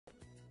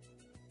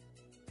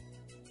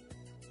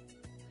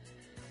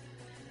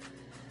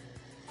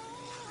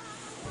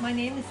My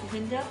name is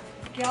Linda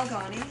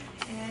Galgani,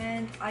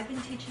 and I've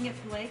been teaching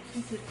at Blake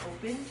since it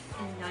opened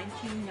in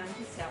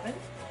 1997.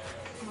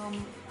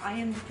 I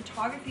am the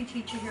photography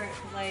teacher here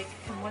at Blake,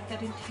 and what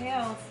that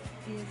entails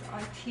is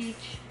I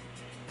teach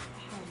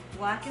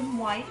black and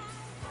white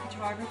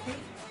photography,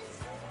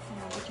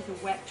 which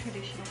is a wet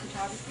traditional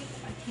photography.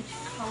 I teach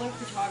color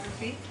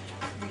photography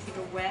using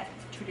a wet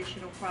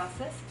traditional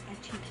process. I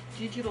teach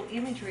digital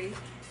imagery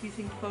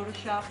using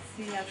Photoshop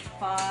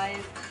CS5,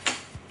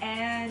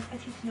 and I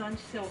teach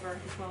non-silver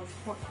as well as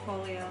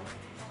portfolio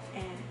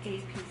and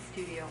AP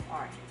Studio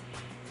Art.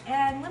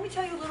 And let me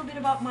tell you a little bit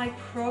about my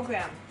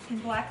program. In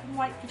black and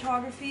white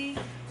photography,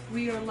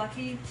 we are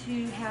lucky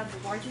to have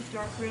the largest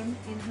darkroom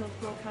in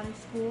Hillsborough County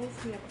Schools.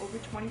 We have over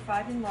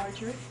 25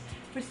 enlargers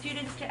for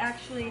students to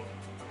actually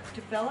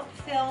develop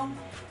film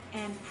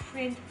and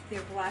print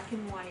their black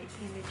and white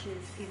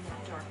images in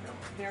that darkroom.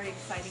 Very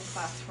exciting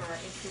class for our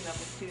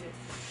entry-level students.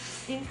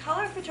 In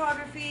color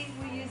photography,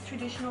 we use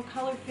traditional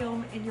color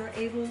film, and you're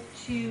able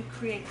to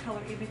create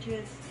color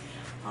images.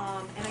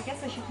 And I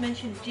guess I should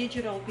mention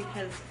digital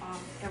because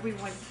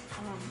everyone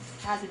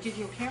has a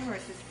digital camera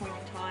at this point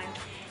in time,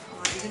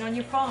 even on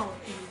your phone.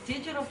 In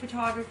digital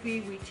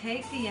photography, we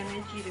take the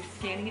image, either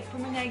scanning it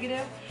from a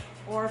negative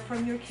or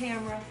from your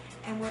camera,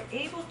 and we're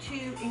able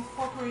to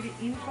incorporate it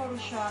in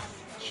Photoshop,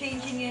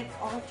 changing it,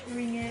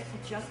 altering it,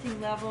 adjusting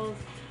levels,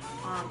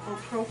 or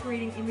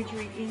appropriating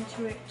imagery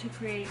into it to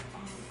create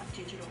a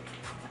digital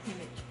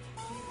image.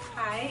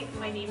 Hi,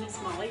 my name is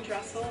Molly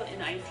Dressel,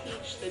 and I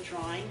teach the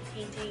drawing,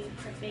 painting,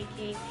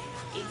 printmaking,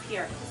 AP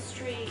Art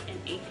History, and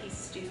AP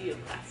Studio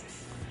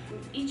classes.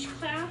 Each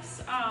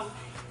class,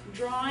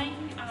 drawing,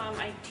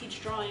 I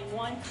teach drawing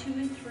 1, 2,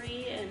 and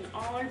 3, and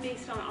all are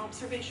based on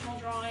observational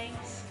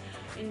drawings.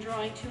 In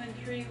drawing 2 and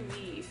 3,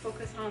 we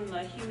focus on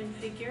the human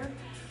figure.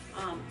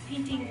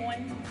 Painting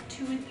 1,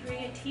 2, and 3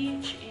 I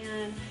teach,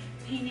 and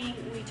painting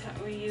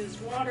we use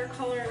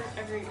watercolor,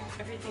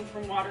 everything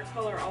from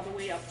watercolor all the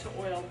way up to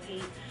oil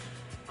paint.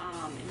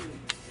 In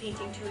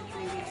painting 2 and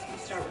 3 we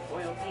start with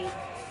oil paint.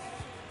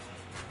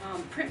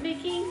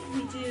 Printmaking,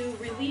 we do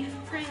relief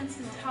prints,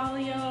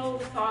 intaglio,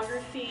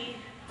 lithography,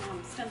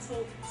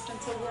 stencil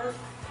work,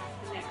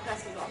 and that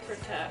class is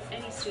offered to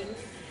any student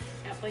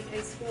at Blake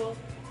High School.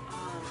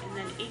 And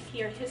then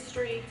AP Art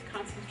History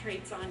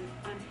concentrates on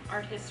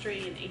art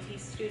history, and AP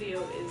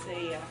Studio is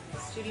a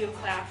studio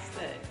class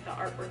that the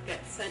artwork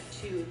gets sent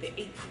to the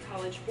AP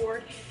College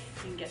Board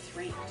and gets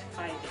ranked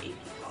by the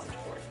AP College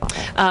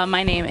Board.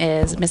 My name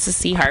is Mrs.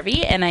 C.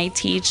 Harvey, and I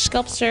teach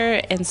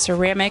sculpture and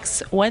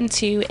ceramics 1,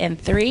 2, and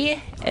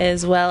 3,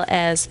 as well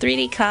as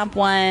 3D Comp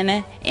 1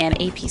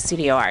 and AP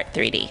Studio Art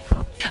 3D.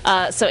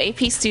 So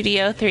AP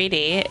Studio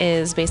 3D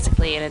is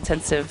basically an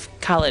intensive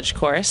college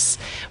course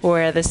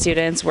where the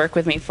students work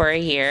with me for a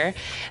year,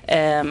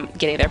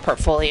 getting their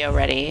portfolio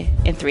ready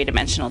in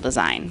three-dimensional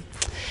design.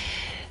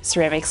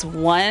 Ceramics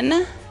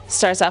 1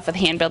 starts off with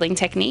hand building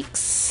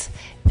techniques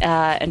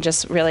and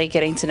just really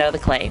getting to know the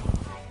clay.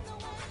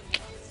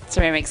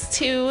 Ceramics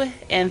 2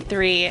 and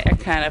 3 are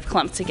kind of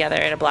clumped together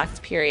in a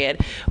blocked period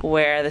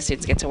where the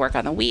students get to work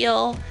on the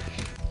wheel,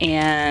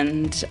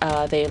 and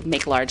they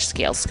make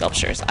large-scale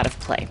sculptures out of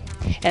clay.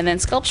 And then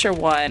Sculpture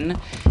 1,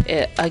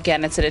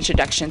 again, it's an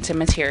introduction to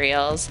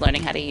materials,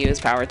 learning how to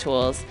use power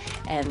tools.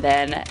 And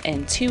then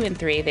in 2 and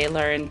 3, they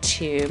learn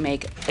to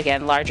make,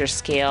 again,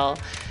 larger-scale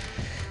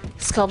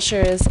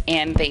sculptures,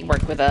 and they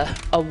work with a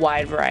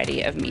wide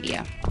variety of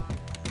media.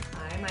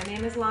 Hi, my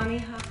name is Lonnie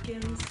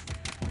Hopkins,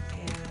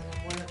 and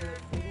I'm one of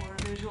the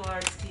 4 visual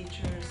arts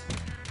teachers.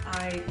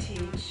 I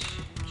teach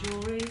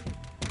jewelry,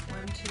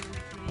 1, 2,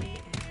 3,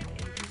 and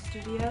AP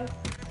Studio,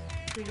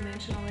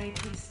 three-dimensional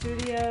AP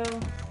Studio,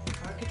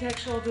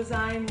 architectural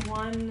design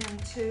 1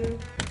 and 2,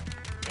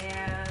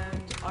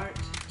 and art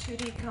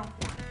 2D Comp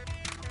 1.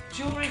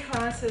 Jewelry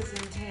classes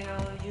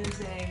entail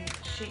using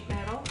sheet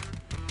metal,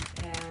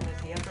 and at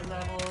the upper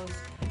levels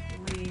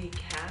we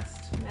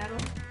cast metal.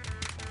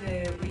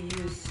 We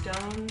use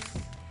stones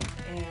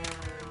and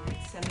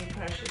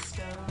semi-precious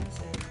stones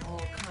and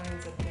all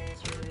kinds of things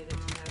related to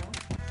metal.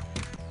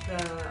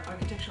 The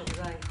architectural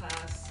design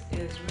class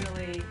is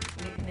really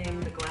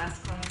nicknamed the glass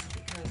class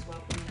because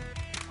what we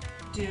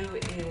do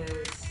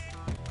is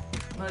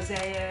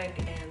mosaic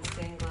and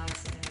stained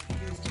glass and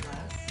fused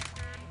glass.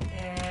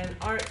 And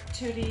Art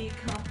 2D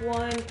Comp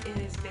 1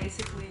 is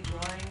basically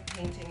drawing,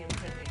 painting, and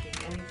printmaking,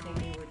 anything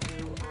you would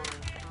do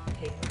on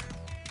paper.